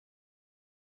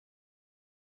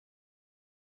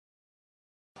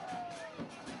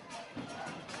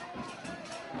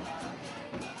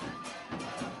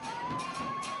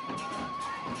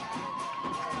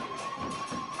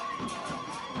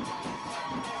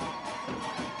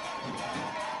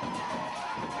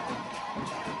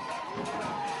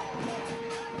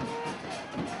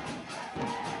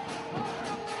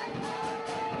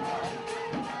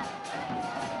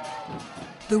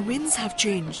The winds have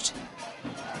changed.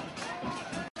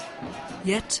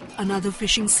 Yet another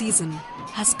fishing season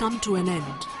has come to an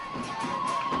end.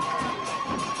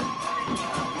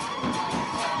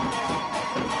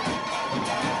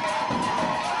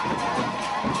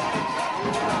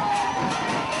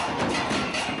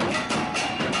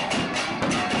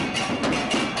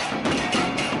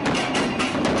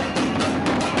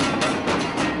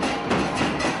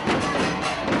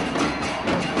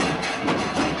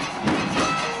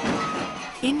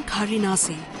 In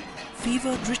Varanasi,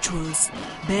 fevered rituals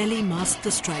barely mask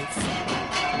the strife.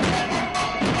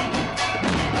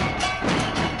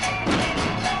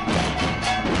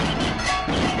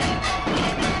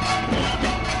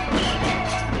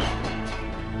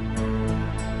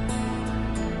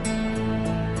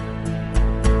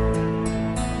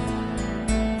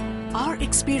 Our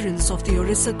experience of the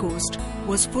Orissa coast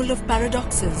was full of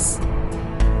paradoxes.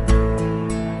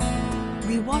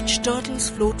 We watched turtles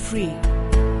float free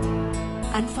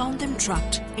and found them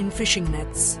trapped in fishing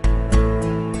nets.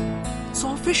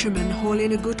 Saw fishermen haul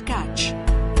in a good catch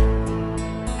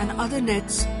and other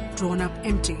nets drawn up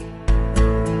empty.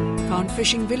 Found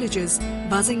fishing villages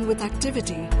buzzing with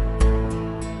activity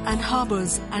and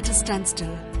harbours at a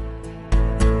standstill.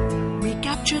 We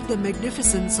captured the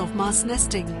magnificence of mass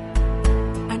nesting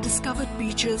and discovered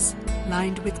beaches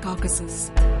lined with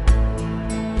carcasses.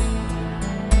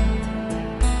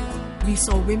 We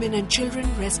saw women and children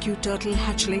rescue turtle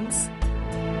hatchlings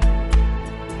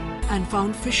and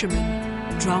found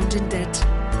fishermen drowned in debt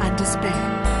and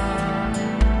despair.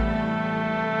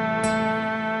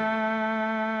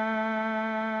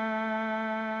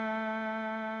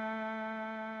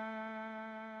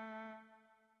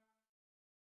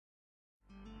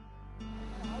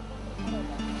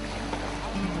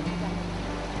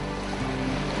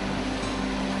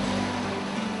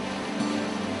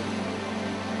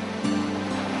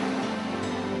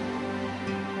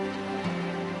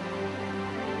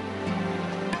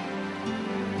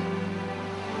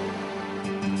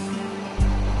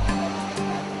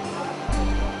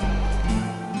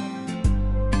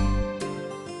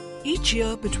 Each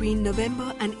year between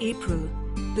November and April,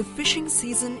 the fishing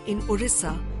season in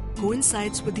Orissa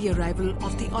coincides with the arrival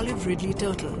of the olive ridley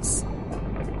turtles.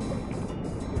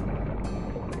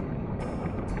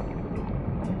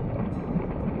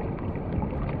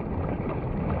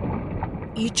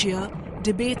 Each year,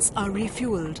 debates are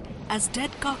refueled as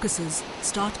dead carcasses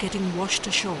start getting washed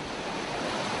ashore.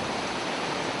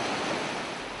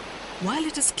 While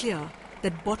it is clear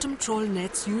that bottom trawl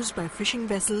nets used by fishing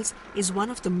vessels is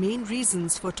one of the main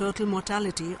reasons for turtle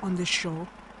mortality on this shore,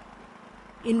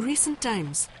 in recent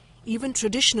times, even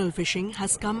traditional fishing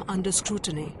has come under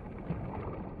scrutiny.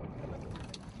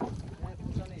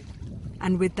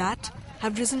 And with that,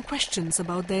 have risen questions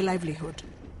about their livelihood.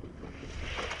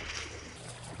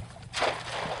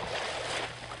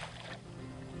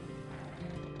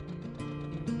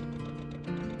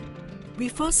 We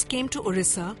first came to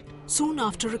Orissa soon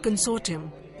after a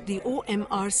consortium, the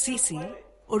OMRCC,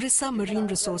 Orissa Marine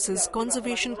Resources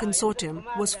Conservation Consortium,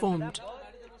 was formed,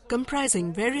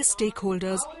 comprising various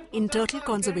stakeholders in turtle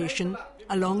conservation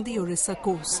along the Orissa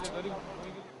coast.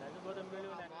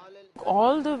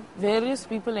 All the various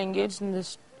people engaged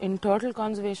in turtle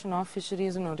conservation of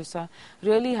fisheries in Orissa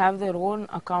really have their own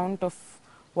account of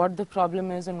what the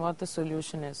problem is and what the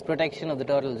solution is. Protection of the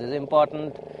turtles is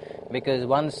important because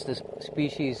once the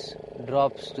species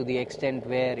drops to the extent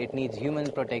where it needs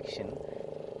human protection,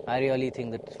 I really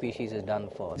think that species is done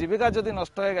for. It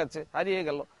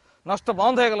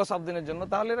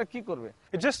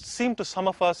just seemed to some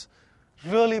of us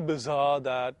really bizarre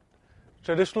that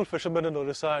traditional fishermen in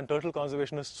Orissa and turtle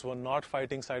conservationists were not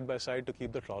fighting side by side to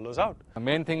keep the trawlers out. The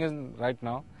main thing is right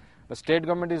now, the state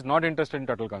government is not interested in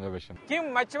turtle conservation.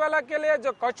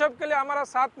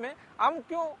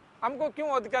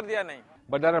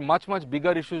 But there are much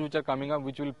bigger issues which are coming up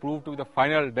which will prove to be the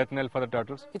final death knell for the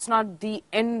turtles. It's not the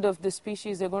end of the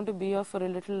species. They're going to be here for a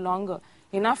little longer.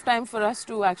 Enough time for us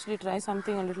to actually try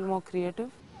something a little more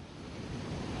creative.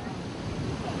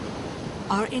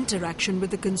 Our interaction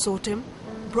with the consortium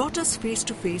brought us face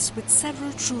to face with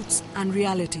several truths and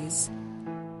realities,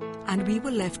 and we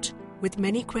were left with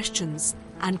many questions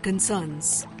and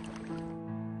concerns.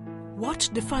 What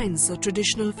defines a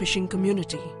traditional fishing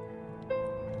community?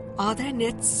 Are there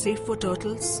nets safe for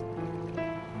turtles?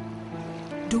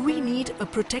 Do we need a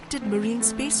protected marine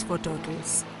space for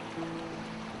turtles?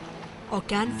 Or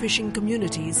can fishing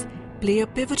communities play a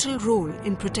pivotal role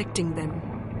in protecting them?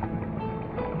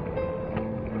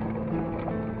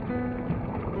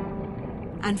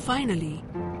 And finally,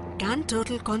 can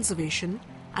turtle conservation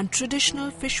and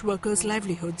traditional fish workers'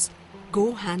 livelihoods go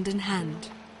hand in hand.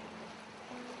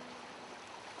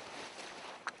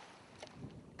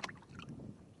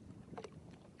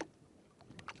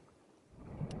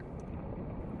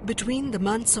 Between the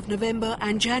months of November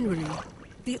and January,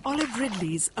 the olive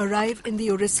ridleys arrive in the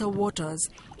Orissa waters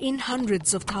in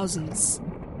hundreds of thousands.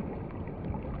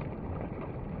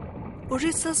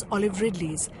 Orissa's olive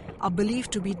ridleys are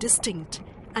believed to be distinct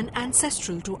and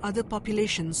ancestral to other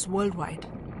populations worldwide.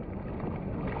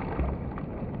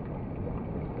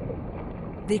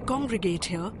 They congregate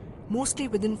here mostly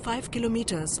within 5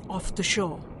 kilometers off the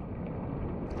shore.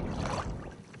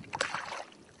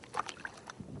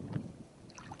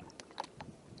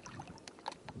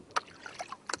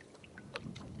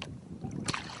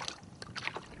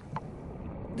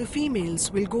 The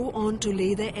females will go on to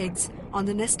lay their eggs on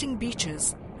the nesting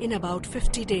beaches in about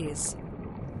 50 days.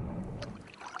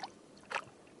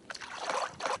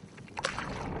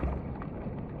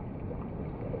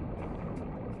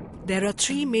 There are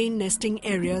 3 main nesting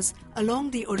areas along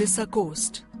the Orissa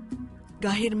coast: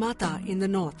 Gahirmata in the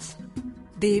north,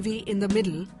 Devi in the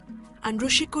middle, and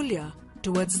Rushikulya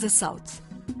towards the south.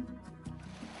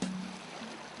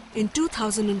 In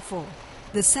 2004,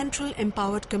 the Central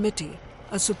Empowered Committee,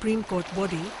 a Supreme Court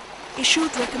body,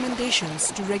 issued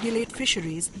recommendations to regulate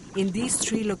fisheries in these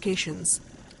 3 locations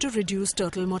to reduce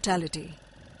turtle mortality.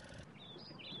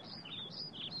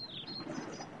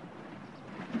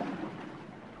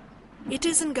 It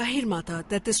is in Gahirmata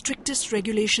that the strictest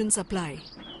regulations apply.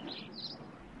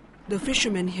 The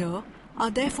fishermen here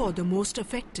are therefore the most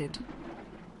affected.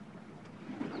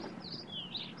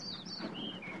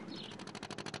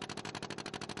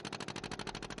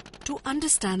 To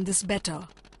understand this better,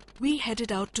 we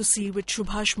headed out to sea with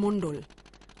Subhash Mondol,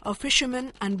 a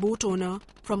fisherman and boat owner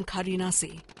from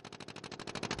Kharinasi.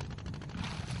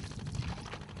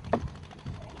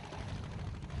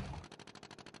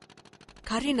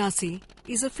 Kharinasi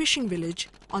is a fishing village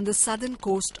on the southern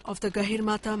coast of the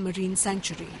Gahirmata Marine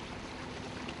Sanctuary.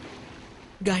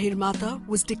 Gahirmata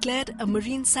was declared a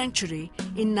marine sanctuary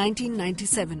in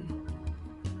 1997.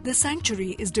 The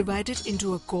sanctuary is divided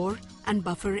into a core and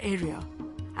buffer area,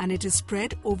 and it is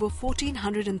spread over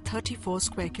 1,434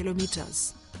 square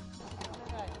kilometers.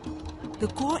 The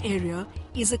core area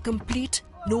is a complete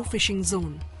no-fishing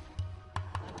zone.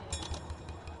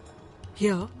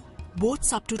 Here,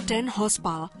 boats up to 10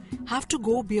 horsepower have to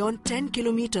go beyond 10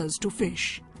 kilometers to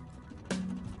fish.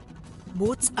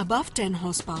 Boats above 10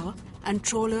 horsepower and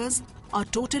trawlers are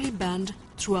totally banned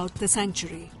throughout the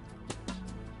sanctuary.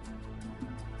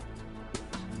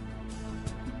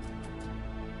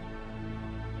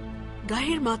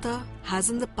 Gahirmata has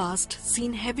in the past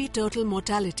seen heavy turtle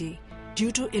mortality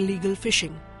due to illegal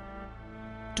fishing.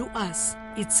 To us,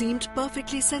 it seemed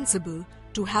perfectly sensible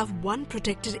to have one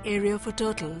protected area for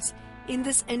turtles in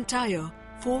this entire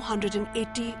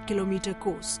 480-kilometer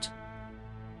coast.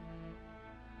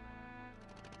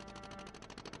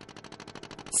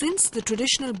 Since the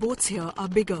traditional boats here are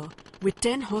bigger with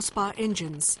 10 horsepower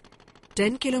engines,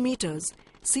 10 kilometers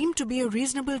seemed to be a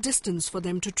reasonable distance for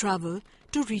them to travel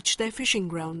to reach their fishing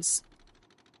grounds.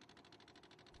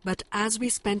 But as we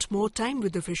spent more time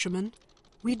with the fishermen,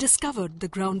 we discovered the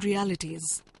ground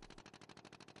realities.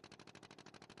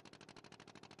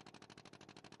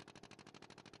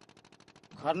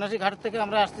 খরনাসি ঘাট থেকে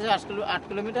আমরা আসতেছি 8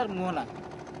 kilometre মোহনা।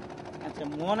 আচ্ছা,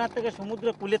 মোহনা থেকে সমুদ্র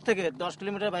কুলের থেকে 10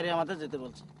 kilometre বাইরে আমাদের যেতে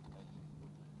বলছে।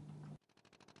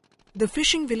 The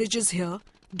fishing villages here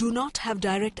do not have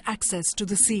direct access to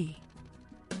the sea.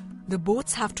 The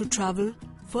boats have to travel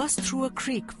first through a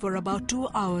creek for about 2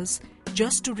 hours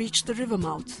just to reach the river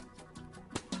mouth,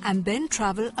 and then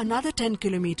travel another 10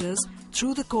 kilometers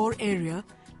through the core area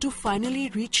to finally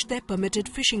reach their permitted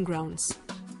fishing grounds.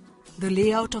 The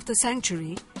layout of the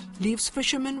sanctuary leaves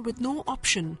fishermen with no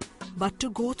option but to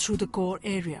go through the core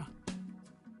area.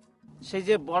 সেই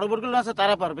যে বড় বোটগুলো আছে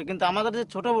তারা পারবে, কিন্তু আমাদের যে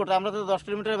ছোট বোট আমরা তো 10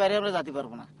 কিলোমিটার বাইরে আমরা যেতে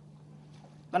পারবো না।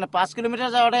 মানে 5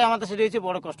 কিলোমিটার যাওয়াটাই আমাদের সেটা হচ্ছে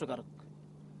বড় কষ্টকারক।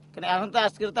 কারণ এখন তো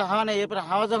আজকে তো হাওয়া নেই, এরপর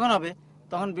হাওয়া যখন হবে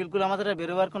তখন বিলকুল আমাদের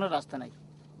বেরোবার কোনো রাস্তা নাই।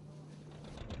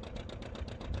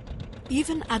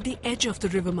 Even at the edge of the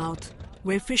river mouth,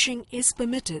 where fishing is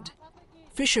permitted,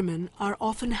 fishermen are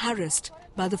often harassed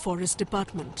by the forest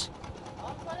department.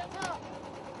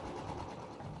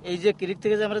 এই যে ক্রিক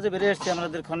থেকে যে আমরা যে বেরিয়ে আসছি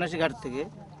আমাদের খরনাসি ঘাট থেকে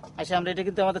আসে, আমরা এটা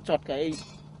কিন্তু আমাদের চটকা, এই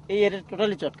এরিয়া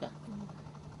টোটালি চটকা।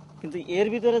 কিন্তু এর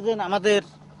ভিতরে যে আমাদের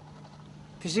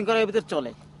ফিশিং করা এর ভিতরে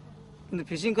চলে, কিন্তু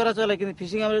ফিশিং করা চলে, কিন্তু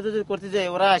ফিশিং আমরা যদি করতে যাই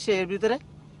ওরা আসে এর ভিতরে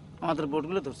আমাদের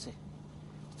বোটগুলো ধরছে।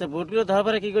 তো বোটগুলো ধরার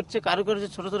পরে কী করছে, কারো কারো যে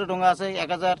ছোটো ছোটো ডোঙা আছে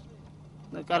 1000,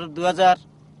 কারো 2000,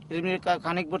 এমনি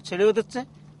খানিক বোট ছেড়েও দিচ্ছে,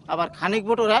 আবার খানিক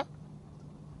বোট ওরা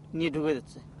নিয়ে ঢুকে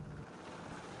দিচ্ছে।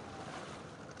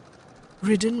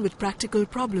 Ridden with practical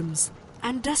problems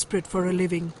and desperate for a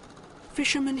living,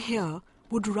 fishermen here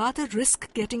would rather risk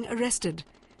getting arrested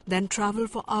than travel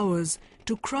for hours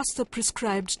to cross the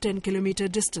prescribed 10-kilometer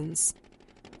distance,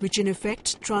 which in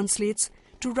effect translates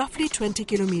to roughly 20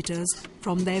 kilometers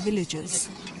from their villages.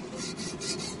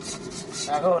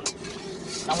 এখন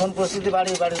এমন পরিস্থিতি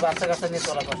বাড়ির বাচ্চা কাচ্চা নিয়ে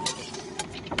চলা কষ্ট।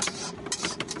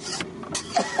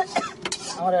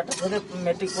 আমার একটা ছেলে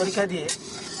মেট্রিক পরীক্ষা দিয়ে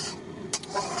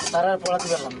তারা পড়াতে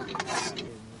পারলাম না,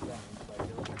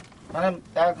 মানে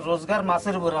এক রোজগার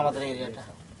মাছের উপর আমাদের এরিয়াটা,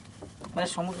 মানে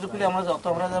সমুদ্রকূলে আমরা যত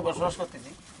আমরা বসবাস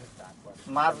করতেছি,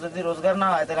 মাছ যদি রোজগার না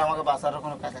হয় তাহলে আমাকে বাঁচার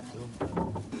কোনো কাজ নেই।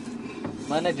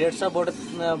 মানে 150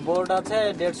 বোট আছে,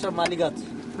 150 মালিক আছে।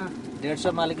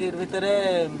 150 মালিকের ভিতরে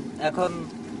এখন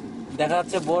দেখা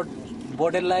যাচ্ছে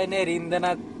বোর্ডের লাইনে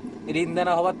ঋণ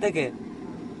দেনা হওয়ার থেকে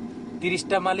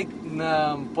 30টা মালিক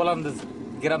পলান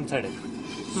গ্রাম ছেড়ে,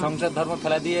 সংসার ধর্ম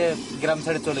ফেলা দিয়ে গ্রাম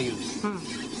ছেড়ে চলে গেছে।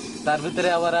 তার ভিতরে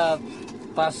আবার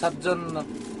 5-7 জন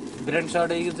ব্রেন শর্ট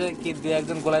হয়ে গেছে, কি দিয়ে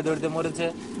একজন গলায় দড়িতে মরেছে,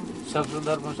 সংসার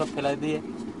ধর্ম সব ফেলাই দিয়ে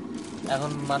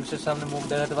এখন মানুষের সামনে মুখ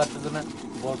দেখাতে পারতেছে না,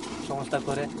 বোর্ড সংস্থা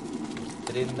করে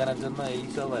ঋণ দেওয়ার জন্য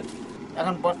এইসব আর কি।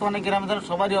 এখন বর্তমানে গ্রামে ধরো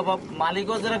সবারই অভাব,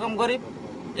 মালিকও যেরকম গরিব,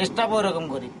 স্টাফও এরকম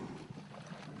গরিব।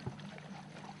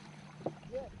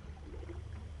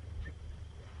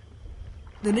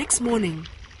 The next morning,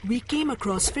 we came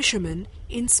across fishermen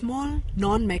in small,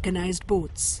 non-mechanized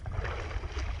boats.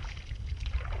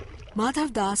 Madhav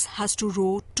Das has to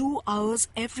row 2 hours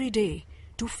every day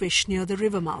to fish near the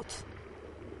river mouth.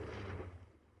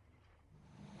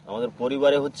 আমাদের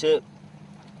পরিবারে হচ্ছে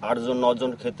 8 জন 9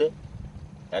 জন খেতে,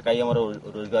 একাই আমরা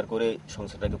রোজগার করে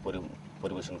সংসারটাকে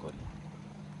পরিবেশন করি।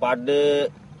 পার ডে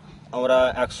আমরা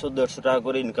 100-150 টাকা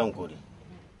করে ইনকাম করি।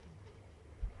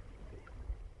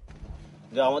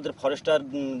 যে আমাদের ফরেস্টার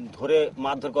ধরে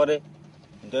মারধর করে,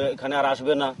 এখানে আর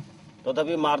আসবে না,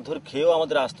 তথাপি মারধর খেয়েও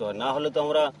আমাদের আসতে হয়, না হলে তো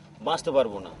আমরা বাঁচতে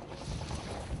পারবো না।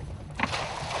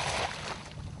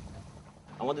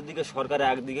 আমাদের দিকে সরকার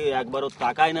একদিকে একবারও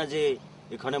তাকায় না যে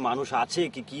এখানে মানুষ আছে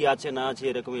কি আছে না আছে,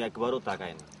 এরকম একবারও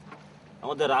তাকায় না।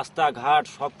 আমাদের রাস্তাঘাট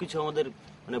সব কিছু আমাদের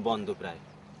মানে বন্ধ প্রায়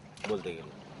বলতে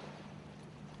গেলে,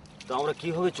 তো আমরা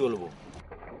কিভাবে চলবো?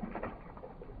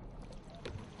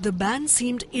 The ban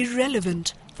seemed irrelevant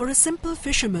for a simple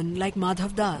fisherman like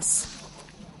Madhav Das.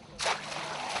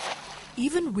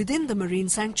 Even within the marine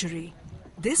sanctuary,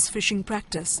 this fishing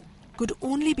practice could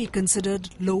only be considered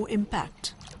low impact.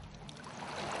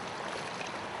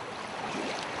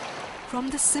 From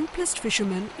the simplest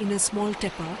fishermen in a small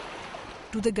tepper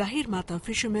to the Gahir Mata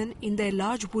fishermen in their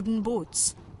large wooden boats,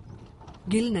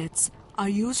 gill nets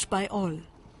are used by all.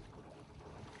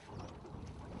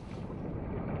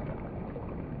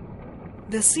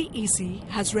 The CEC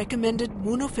has recommended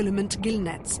monofilament gill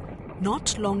nets not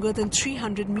longer than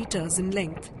 300 meters in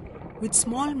length, with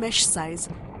small mesh size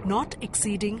not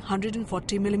exceeding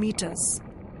 140 millimeters.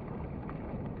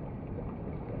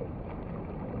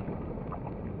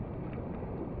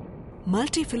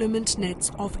 Multi-filament nets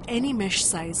of any mesh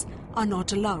size are not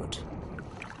allowed.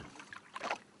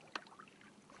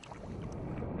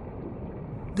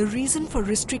 The reason for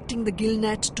restricting the gill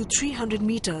net to 300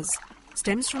 meters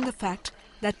stems from the fact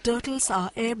that turtles are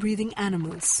air-breathing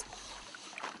animals.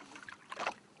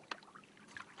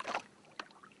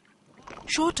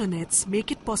 Shorter nets make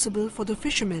it possible for the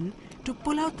fishermen to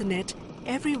pull out the net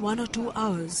every 1 or 2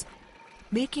 hours,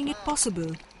 making it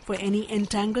possible for any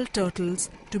entangled turtles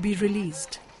to be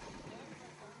released.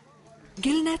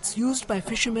 Gill nets used by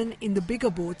fishermen in the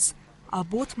bigger boats are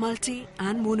both multi-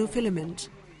 and monofilament,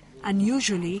 and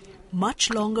usually much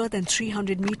longer than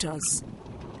 300 meters.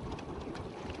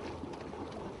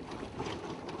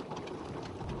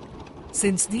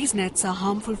 Since these nets are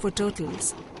harmful for turtles,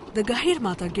 the Gahir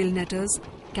Mata gill netters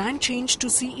can change to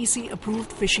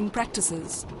CEC-approved fishing practices.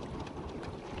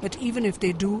 But even if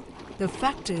they do, the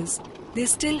fact is, they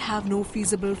still have no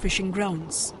feasible fishing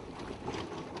grounds.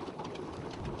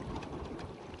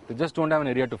 They just don't have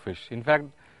an area to fish. In fact,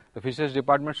 the Fisheries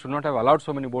Department should not have allowed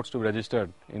so many boats to be registered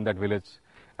in that village.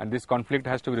 And this conflict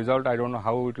has to be resolved. I don't know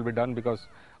how it will be done, because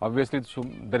obviously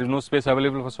there is no space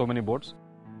available for so many boats.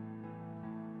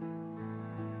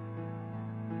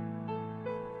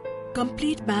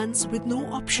 Complete bans with no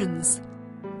options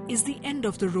is the end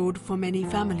of the road for many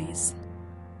families.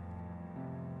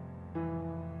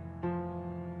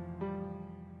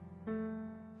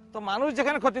 তো মানুষ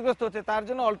যেখানে ক্ষতিগ্রস্ত হচ্ছে তার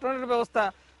জন্য alternative ব্যবস্থা,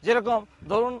 যেরকম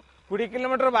ধরুন 20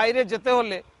 কিলোমিটার বাইরে যেতে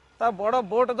হলে তার বড়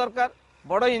বোট দরকার,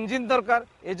 বড় ইঞ্জিন দরকার,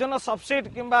 এজন্য সাবসিডি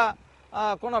কিংবা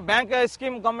কোনো ব্যাংক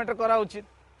স্কিম গভর্নমেন্টের করা উচিত।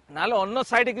 নাহলে অন্য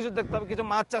সাইডে কিছু দেখতে হবে, কিছু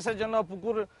মাছ চাষের জন্য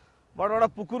পুকুর বড় বড়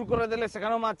পুকুর করে দিলে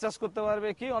সেখানেও মাছ চাষ করতে পারবে,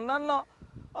 কি অন্যান্য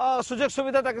সুযোগ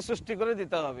সুবিধা তাকে সৃষ্টি করে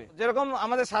দিতে হবে। যেরকম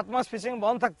আমাদের 7 মাস ফিশিং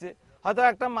বন্ধ থাকছে, হয়তো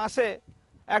একটা মাসে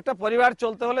একটা পরিবার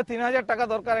চলতে হলে 3,000 টাকা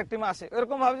দরকার একটি মাসে,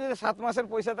 এরকম ভাবে যদি 7 মাসের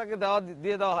পয়সা তাকে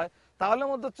দিয়ে দেওয়া হয় তাহলে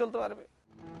মধ্যে চলতে পারবে।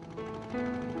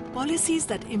 Policies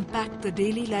that impact the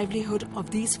daily livelihood of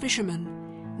these fishermen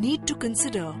need to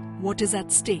consider what is at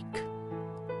stake.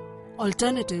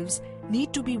 Alternatives need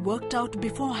to be worked out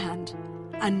beforehand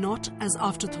and not as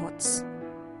afterthoughts.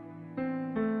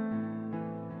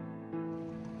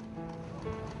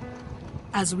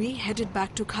 As we headed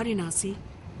back to Karinasi,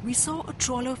 we saw a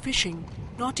trawler fishing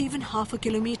not even half a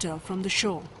kilometer from the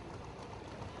shore.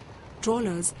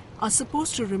 Trawlers are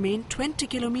supposed to remain 20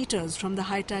 kilometers from the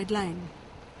high tide line,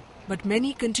 but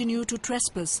many continue to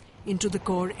trespass into the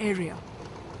core area.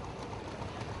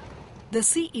 The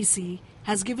CEC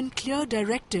has given clear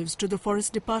directives to the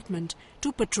Forest Department to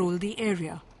patrol the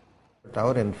area.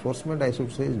 Our enforcement, I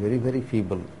should say, is very, very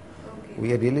feeble. We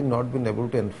are really not been able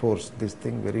to enforce this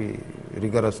thing very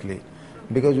rigorously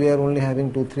because we are only having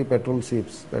 2-3 patrol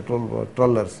ships,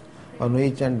 trawlers on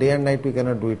each, and day and night we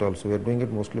cannot do it also. We are doing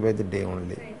it mostly by the day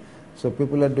only. So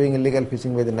people are doing illegal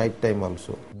fishing by the night time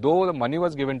also. Though the money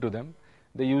was given to them,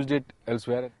 they used it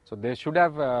elsewhere. So they should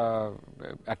have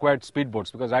acquired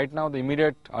speedboats, because right now the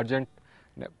immediate urgent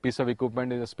piece of equipment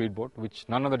is a speedboat, which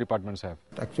none of the departments have.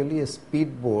 Actually, a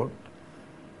speedboat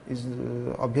is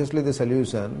obviously the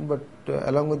solution, but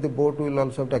along with the boat we will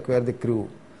also have to acquire the crew.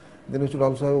 Then we should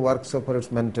also have a workshop for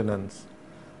its maintenance.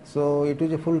 So it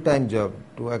is a full-time job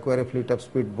to acquire a fleet of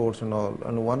speedboats and all,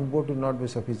 and one boat will not be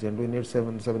sufficient. We need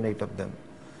 7-8 of them.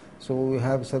 So we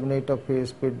have 7-8 of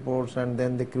speedboats, and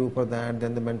then the crew for that,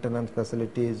 then the maintenance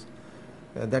facilities.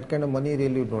 That kind of money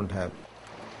really we don't have.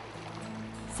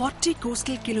 40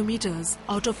 coastal kilometers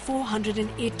out of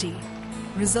 480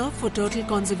 reserved for turtle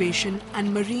conservation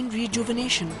and marine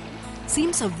rejuvenation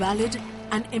seems a valid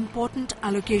and important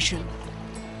allocation,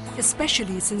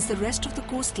 especially since the rest of the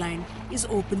coastline is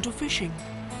open to fishing.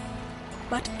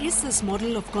 But is this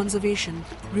model of conservation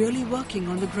really working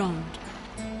on the ground?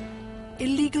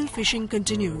 Illegal fishing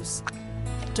continues,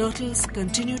 turtles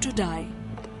continue to die,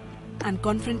 and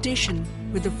confrontation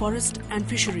with the forest and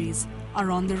fisheries are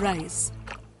on the rise.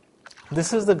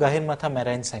 This is the Gahirmatha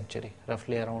Marine Sanctuary,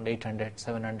 roughly around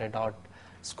 800-700 odd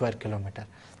square kilometer.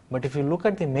 But if you look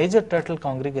at the major turtle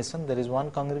congregation, there is one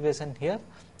congregation here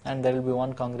and there will be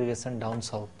one congregation down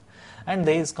south. And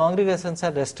these congregations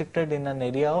are restricted in an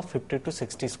area of 50 to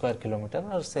 60 square kilometer,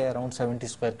 or say around 70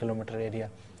 square kilometer area.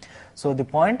 So the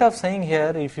point of saying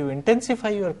here, if you intensify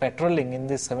your patrolling in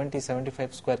this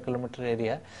 70-75 square kilometer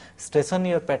area, station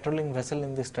your patrolling vessel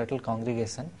in this turtle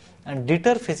congregation and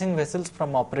deter fishing vessels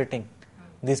from operating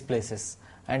these places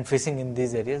and fishing in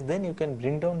these areas, then you can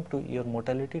bring down to your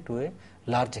mortality to a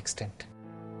large extent.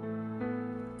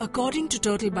 According to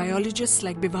turtle biologists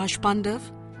like Bibhash Pandav,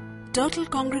 turtle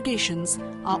congregations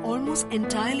are almost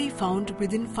entirely found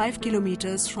within 5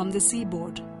 kilometers from the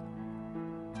seaboard.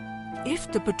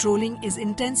 If the patrolling is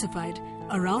intensified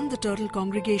around the turtle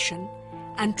congregation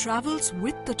and travels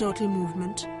with the turtle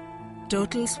movement,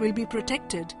 turtles will be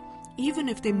protected even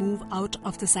if they move out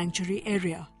of the sanctuary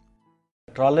area.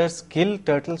 Trawlers kill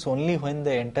turtles only when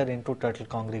they enter into turtle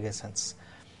congregations,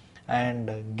 and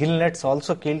gill nets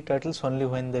also kill turtles only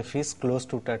when they fish close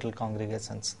to turtle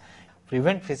congregations.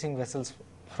 Prevent fishing vessels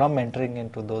from entering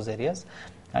into those areas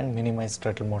and minimize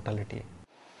turtle mortality.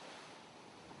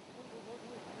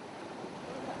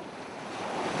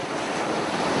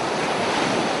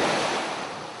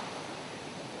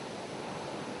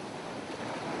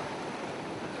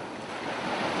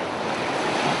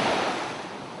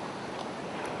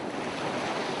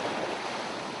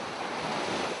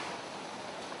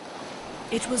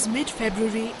 It was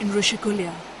mid-February in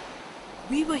Rushikulya.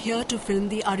 We were here to film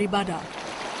the Aribada,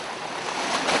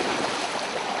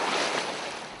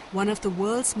 one of the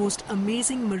world's most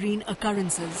amazing marine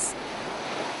occurrences.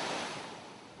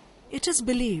 It is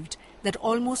believed that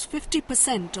almost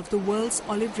 50% of the world's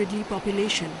olive ridley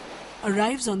population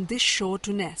arrives on this shore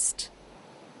to nest.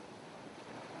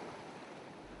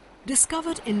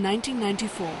 Discovered in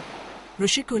 1994,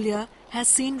 Rushikulya has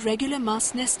seen regular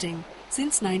mass nesting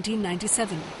since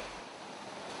 1997.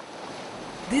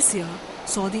 This year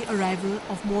saw the arrival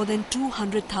of more than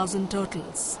 200,000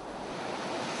 turtles.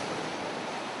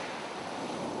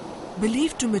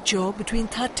 Believed to mature between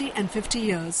 30 and 50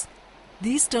 years,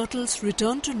 these turtles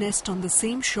return to nest on the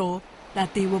same shore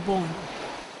that they were born.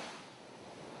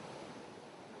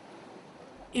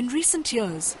 In recent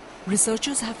years,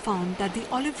 researchers have found that the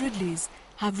olive ridleys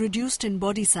have reduced in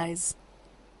body size,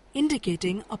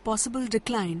 indicating a possible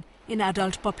decline in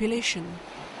adult population.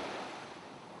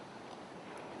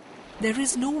 there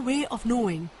is no way of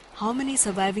knowing how many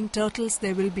surviving turtles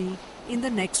there will be in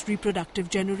the next reproductive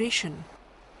generation.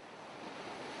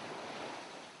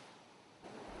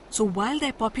 So while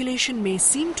their population may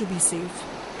seem to be safe,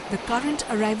 the current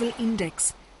arrival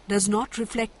index does not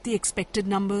reflect the expected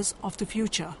numbers of the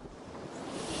future.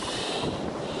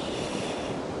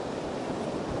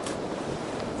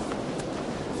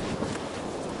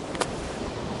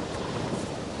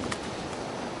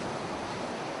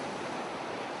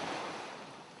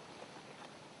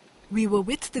 We were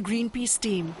with the Greenpeace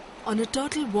team on a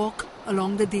turtle walk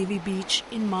along the Devi beach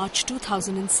in March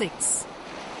 2006.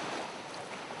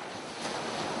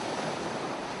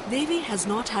 Devi has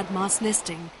not had mass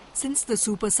nesting since the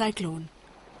super cyclone,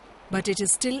 but it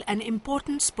is still an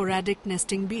important sporadic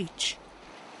nesting beach.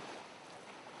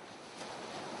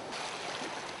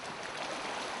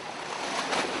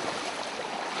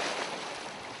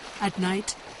 At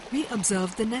night, we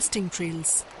observe the nesting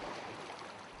trails.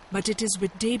 But it is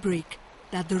with daybreak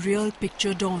that the real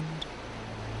picture dawned.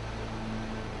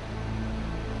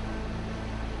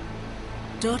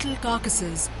 Turtle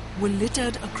carcasses were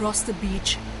littered across the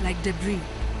beach like debris.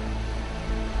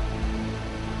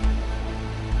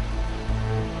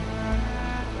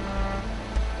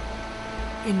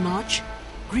 In March,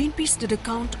 Greenpeace did a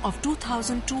count of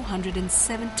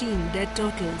 2,217 dead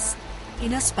turtles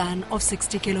in a span of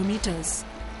 60 kilometers.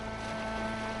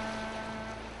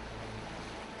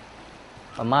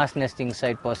 A mass nesting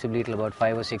site possibly till about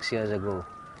 5 or 6 years ago.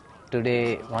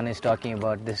 Today one is talking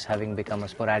about this having become a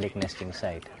sporadic nesting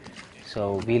site.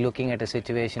 So we're looking at a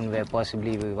situation where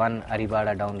possibly we one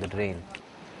Aribada down the drain.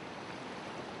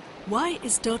 Why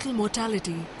is turtle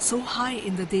mortality so high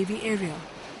in the Devi area?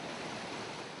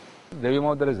 Devi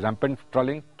mouth there is rampant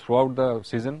trawling throughout the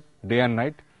season, day and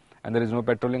night, and there is no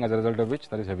patrolling, as a result of which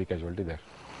there is heavy casualty there.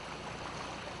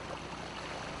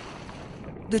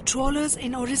 The trawlers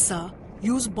in Orissa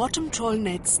use bottom trawl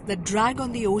nets that drag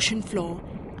on the ocean floor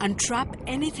and trap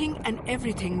anything and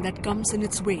everything that comes in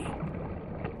its way.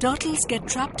 Turtles get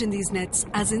trapped in these nets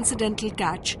as incidental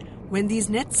catch when these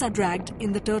nets are dragged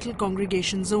in the turtle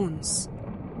congregation zones.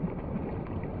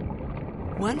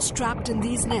 Once trapped in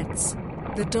these nets,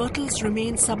 the turtles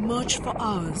remain submerged for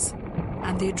hours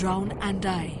and they drown and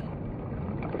die.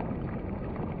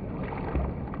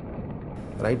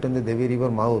 Right on the Devi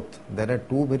River mouth, there are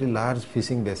two very large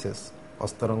fishing bases,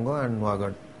 Astarango and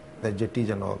Nuagad, the jetties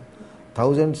and all.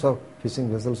 Thousands of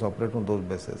fishing vessels operate on those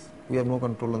bases. We have no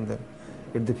control on them.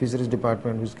 It's the Fisheries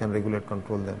department which can regulate,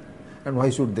 control them. And why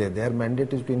should they? Their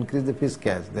mandate is to increase the fish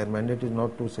catch. Their mandate is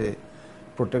not to say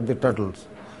protect the turtles.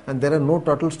 And there are no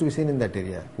turtles to be seen in that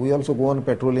area. We also go on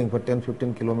patrolling for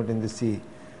 10-15 kilometers in the sea.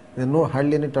 There are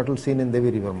hardly any turtles seen in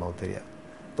Devi River mouth area.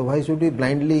 So why should we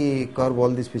blindly curb all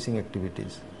these fishing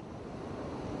activities?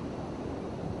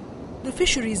 The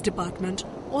Fisheries department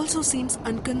also seems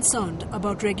unconcerned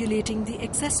about regulating the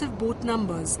excessive boat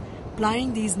numbers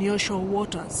plying these nearshore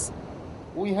waters.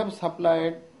 We have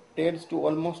supplied tails to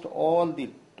almost all the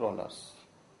trawlers.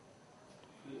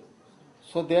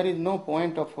 So there is no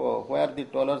point of where the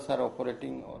trawlers are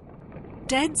operating.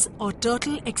 TEDs or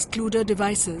turtle excluder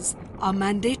devices are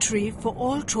mandatory for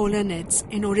all trawler nets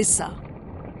in Orissa.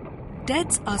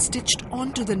 TEDs are stitched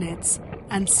onto the nets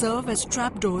and serve as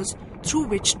trapdoors through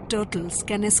which turtles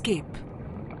can escape.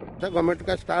 Government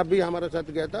का staff भी हमारे साथ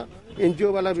गया था,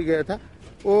 NGO वाला भी गया था.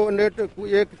 वो नेट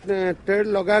एक ट्रेड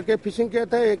लगा के फिशिंग किया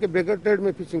था, एक बेगर ट्रेड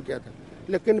में फिशिंग किया था.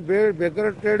 लेकिन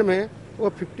बेगर ट्रेड में वो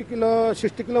 50 किलो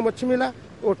 60 किलो मच्छी मिला.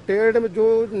 वो ट्रेड में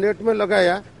जो नेट में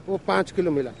लगाया वो 5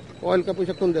 किलो मिला. ऑयल का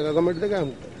पैसा कौन देगा? गवर्नमेंट देगा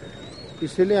हमको.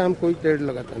 इसीलिए हम कोई ट्रेड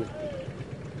लगाता नहीं.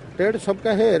 ट्रेड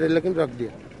सबका है लेकिन रख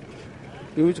दिया,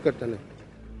 यूज करता नहीं.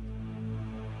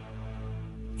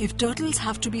 If turtles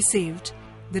have to be saved,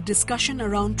 the discussion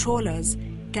around trawlers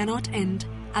cannot end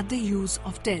at the use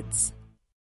of TEDs.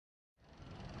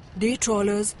 Day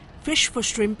trawlers fish for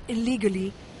shrimp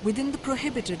illegally within the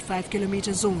prohibited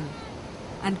 5-kilometer zone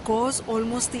and cause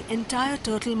almost the entire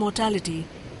turtle mortality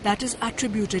that is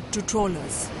attributed to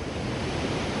trawlers.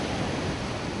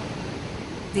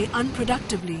 They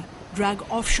unproductively drag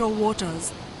offshore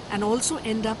waters and also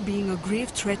end up being a grave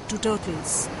threat to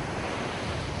turtles.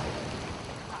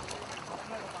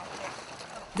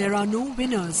 There are no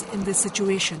winners in this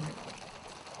situation.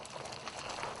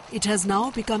 It has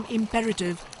now become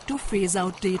imperative to phase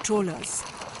out day trawlers.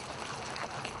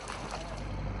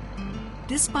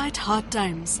 Despite hard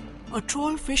times, a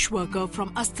troll fish worker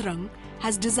from Astrang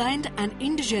has designed an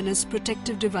indigenous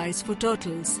protective device for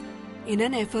turtles in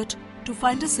an effort to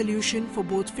find a solution for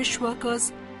both fish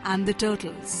workers and the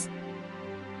turtles.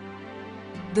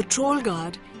 The troll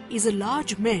guard is a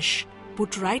large mesh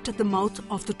put right at the mouth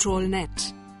of the trawl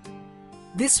net.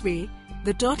 This way,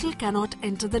 the turtle cannot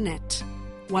enter the net,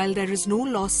 while there is no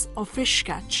loss of fish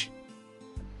catch.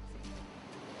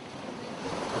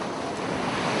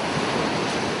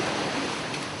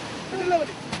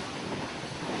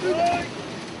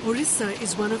 Orissa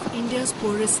is one of India's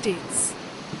poorest states.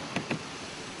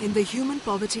 In the Human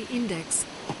Poverty Index,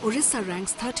 Orissa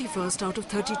ranks 31st out of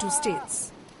 32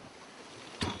 states.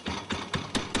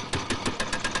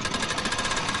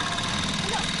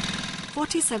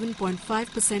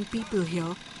 .5% people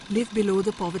here live below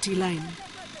the poverty line.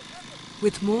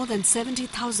 With more than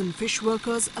 70,000 fish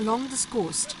workers along this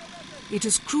coast, it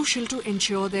is crucial to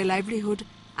ensure their livelihood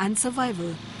and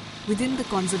survival within the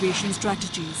conservation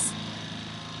strategies.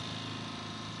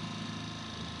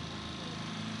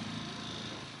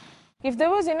 If there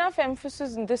was enough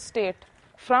emphasis in this state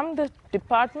from the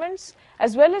departments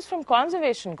as well as from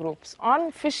conservation groups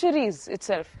on fisheries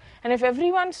itself, and if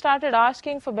everyone started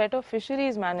asking for better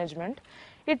fisheries management,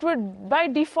 it would, by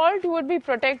default, you would be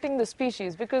protecting the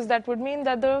species, because that would mean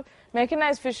that the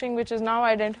mechanized fishing, which is now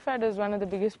identified as one of the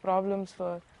biggest problems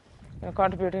for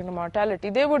contributing to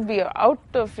mortality, they would be out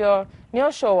of your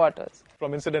near shore waters.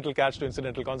 From incidental catch to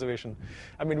incidental conservation,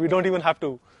 I mean, we don't even have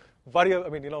to worry,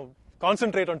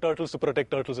 concentrate on turtles to protect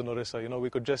turtles in Orissa.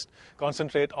 We could just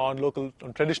concentrate on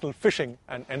traditional fishing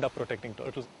and end up protecting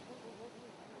turtles.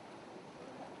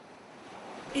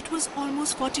 It was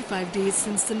almost 45 days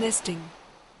since the nesting.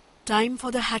 Time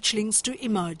for the hatchlings to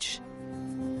emerge.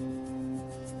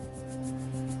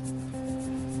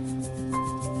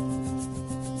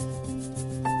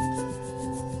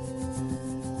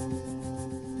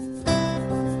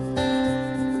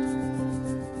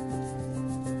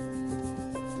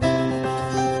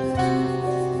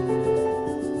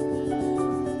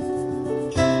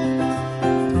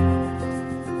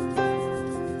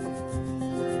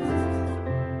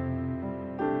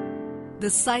 The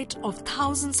sight of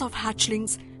thousands of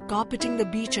hatchlings carpeting the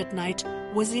beach at night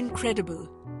was incredible.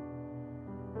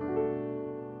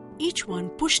 Each one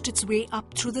pushed its way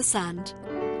up through the sand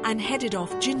and headed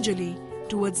off gingerly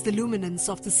towards the luminance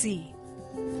of the sea.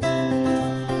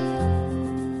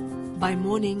 By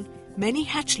morning, many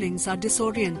hatchlings are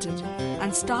disoriented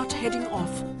and start heading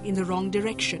off in the wrong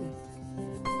direction.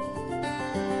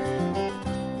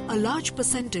 A large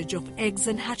percentage of eggs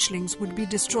and hatchlings would be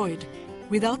destroyed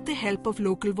without the help of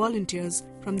local volunteers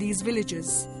from these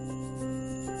villages.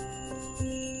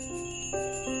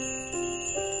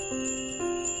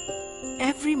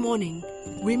 Every morning,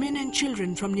 women and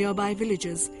children from nearby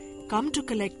villages come to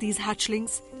collect these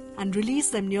hatchlings and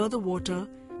release them near the water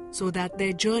so that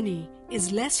their journey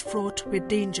is less fraught with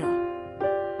danger.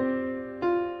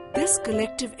 This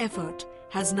collective effort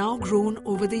has now grown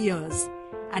over the years,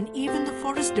 and even the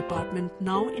forest department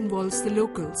now involves the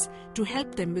locals to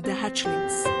help them with the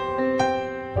hatchlings.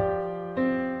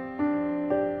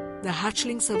 The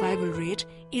hatchling survival rate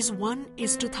is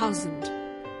 1:1,000,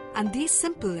 and these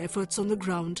simple efforts on the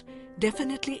ground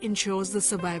definitely ensures the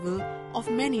survival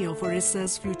of many of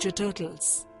Orissa's future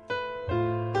turtles.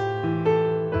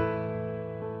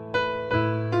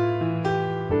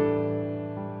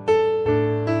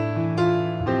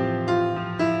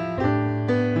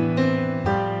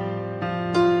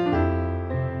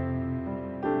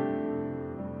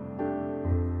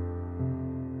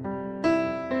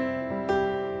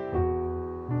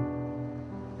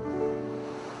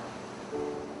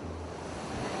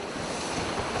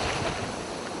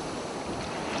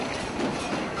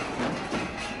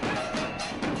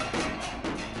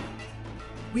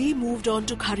 We moved on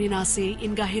to Kharinase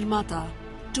in Gahirmata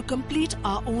to complete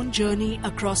our own journey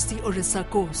across the Orissa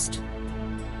coast.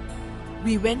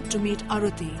 We went to meet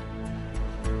Aruti.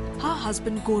 Her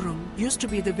husband Gorung used to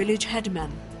be the village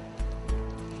headman.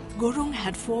 Gorung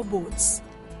had 4 boats.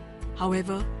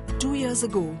 However, 2 years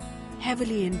ago,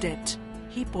 heavily in debt,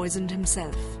 he poisoned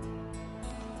himself.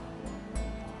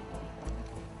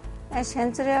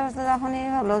 Century অবস্থা যখনই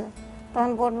হলো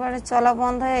তখন boat বাড়ি চলা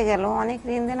বন্ধ হয়ে গেল। অনেক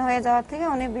ঋণদিন হয়ে যাওয়ার থেকে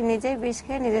উনি নিজেই বিষ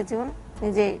খেয়ে নিজের জীবন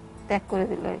নিজেই ত্যাগ করে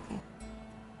দিল আর কি।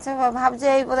 ভাবছে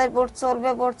এই বোধহয় বোট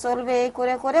চলবে এই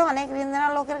করে করে অনেক ঋণদেনা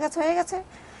লোকের কাছে হয়ে গেছে।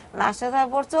 লাস্টে তো আর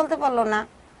বোট চলতে পারলো না,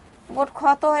 বোট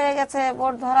ক্ষত হয়ে গেছে,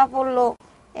 বোট ধরা পড়লো,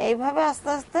 এইভাবে আস্তে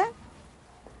আস্তে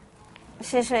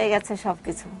শেষ হয়ে গেছে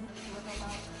সবকিছু।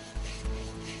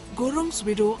 Gorung's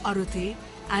widow Aruti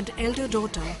and elder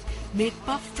daughter made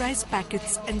puffed rice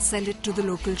packets and sell it to the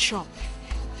local shop.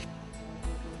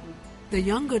 The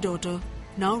younger daughter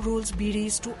now rolls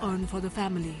bidis to earn for the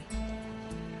family.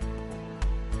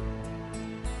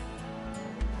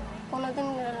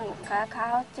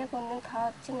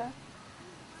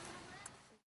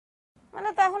 মানে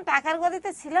তখন টাকার গদিতে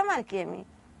ছিলাম আর কি, আমি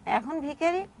এখন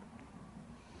ভিখারি।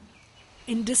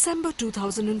 In December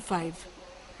 2005,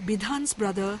 Bidhan's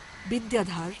brother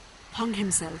Bidyadhar hung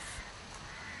himself.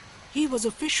 He was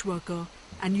a fish worker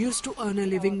and used to earn a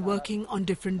living working on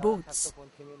different boats.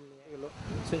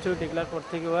 Century declare পর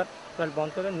থেকে ওর টোটাল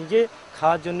বন্ধ করে নিজে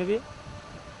খাওয়ার জন্য বি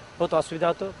বহুত অসুবিধা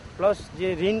হতো। প্লাস যে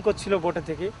ঋণ করছিল বোটে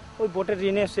থেকে, ওই বোটের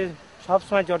ঋণে সে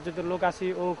সবসময় জর্জরিত। লোক আসি,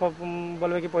 ও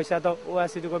বলবে কি পয়সা দাও, ও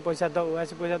আসি তো পয়সা দাও, ও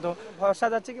আসি পয়সা দাও। ভরসা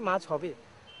যাচ্ছে কি মাছ হবে,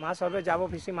 মাছ হবে, যাবো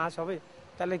ফিশিং মাছ হবে,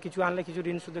 তাহলে কিছু আনলে কিছু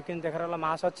ঋণ শুধু কিনে দেখার হলো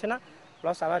মাছ হচ্ছে না,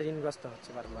 প্লাস আবার ঋণগ্রস্ত হচ্ছে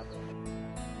বারবার।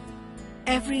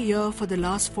 Every year for the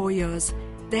last 4 years,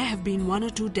 there have been 1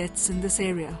 or 2 deaths in this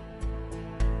area.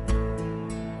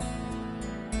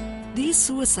 These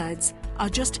suicides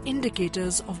are just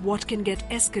indicators of what can get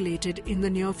escalated in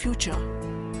the near future.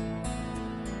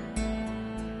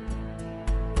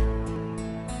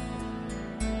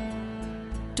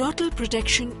 Turtle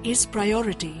protection is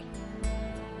priority.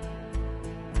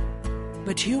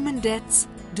 But human deaths,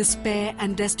 despair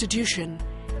and destitution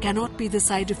cannot be the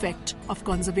side effect of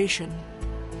conservation.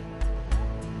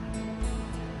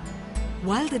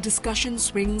 While the discussion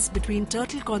swings between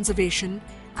turtle conservation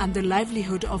and the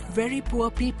livelihood of very poor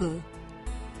people,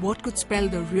 what could spell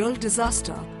the real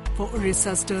disaster for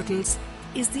Orissa's turtles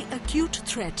is the acute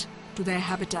threat to their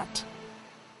habitat.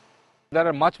 There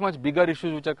are much bigger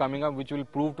issues which are coming up, which will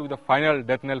prove to be the final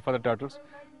death knell for the turtles,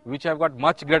 which have got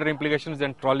much greater implications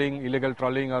than trawling, illegal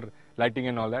trawling or lighting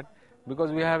and all that. Because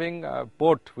we are having a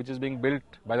port which is being built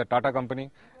by the Tata company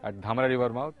at Dhamra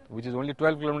river mouth, which is only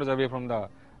 12 kilometers away from the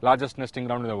largest nesting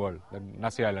ground in the world, the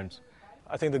Nasi Islands.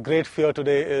 I think the great fear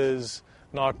today is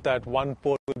not that one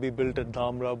port will be built at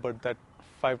Dhamra, but that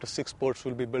 5 to 6 ports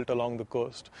will be built along the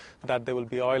coast, that there will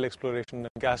be oil exploration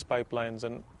and gas pipelines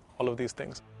and all of these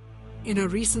things. In a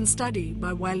recent study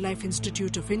by Wildlife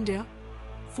Institute of India,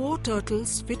 4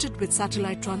 turtles fitted with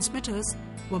satellite transmitters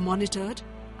were monitored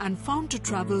and found to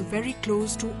travel very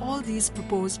close to all these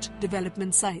proposed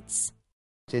development sites.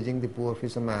 Chasing the poor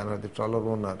fisherman or the trawler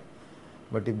owner.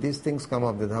 But if these things come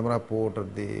up, the Dhamra port or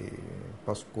the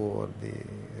POSCO or the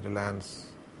Reliance,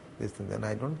 this thing, then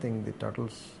I don't think the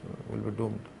turtles will be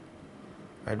doomed.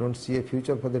 I don't see a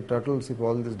future for the turtles if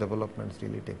all these developments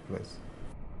really take place.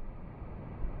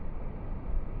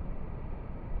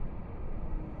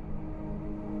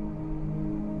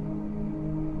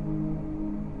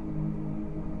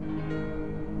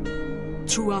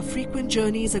 Through our frequent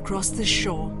journeys across this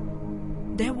shore,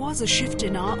 there was a shift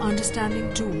in our understanding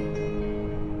too.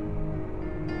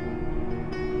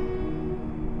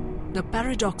 The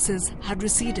paradoxes had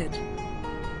receded.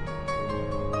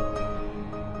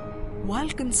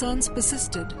 While concerns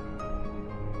persisted,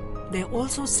 there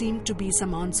also seemed to be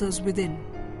some answers within.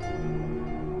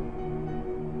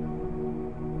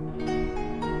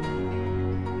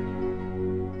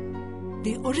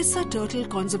 The Orissa turtle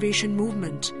conservation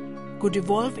movement could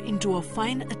evolve into a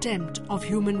fine attempt of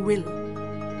human will.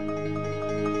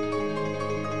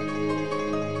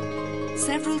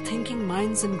 Several thinking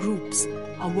minds and groups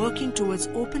are working towards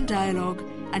open dialogue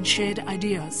and shared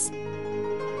ideas.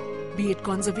 Be it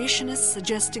conservationists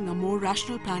suggesting a more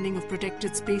rational planning of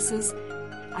protected spaces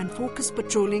and focused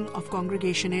patrolling of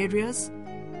congregation areas,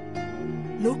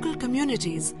 local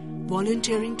communities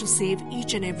volunteering to save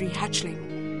each and every hatchling,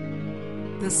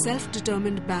 the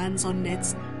self-determined bans on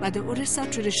nets by the Orissa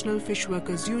Traditional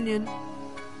Fishworkers Union,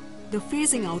 the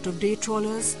phasing out of day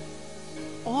trawlers,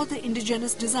 or the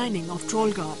indigenous designing of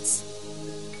trawl guards.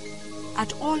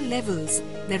 At all levels,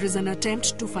 there is an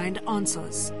attempt to find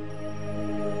answers.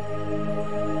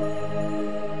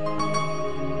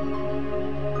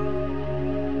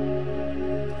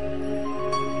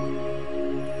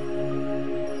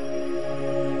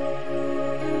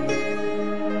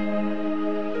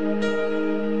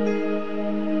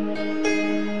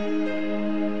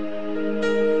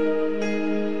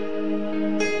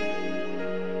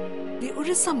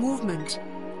 Orissa movement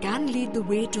can lead the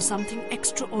way to something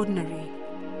extraordinary.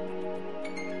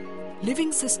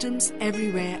 Living systems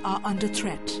everywhere are under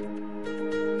threat.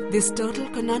 This turtle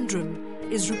conundrum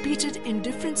is repeated in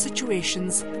different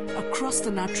situations across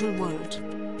the natural world,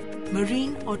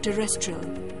 marine or terrestrial,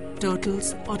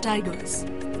 turtles or tigers.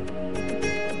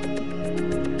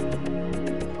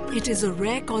 It is a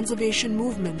rare conservation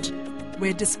movement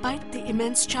where, despite the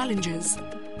immense challenges,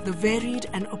 the varied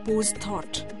and opposed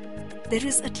thought, there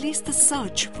is at least the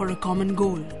search for a common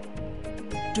goal: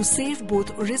 to save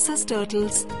both Orissa's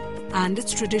turtles and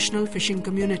its traditional fishing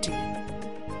community,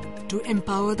 to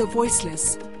empower the voiceless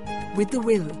with the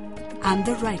will and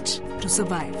the right to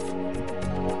survive.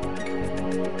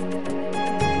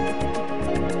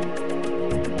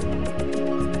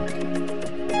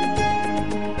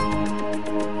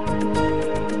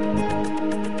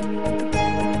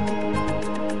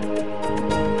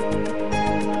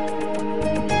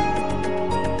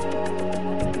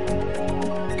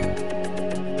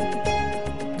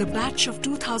 batch of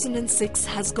 2006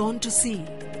 has gone to sea.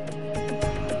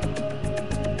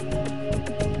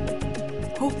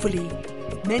 Hopefully,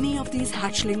 many of these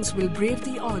hatchlings will brave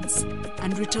the odds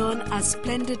and return as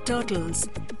splendid turtles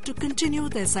to continue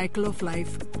their cycle of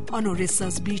life on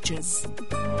Orissa's beaches.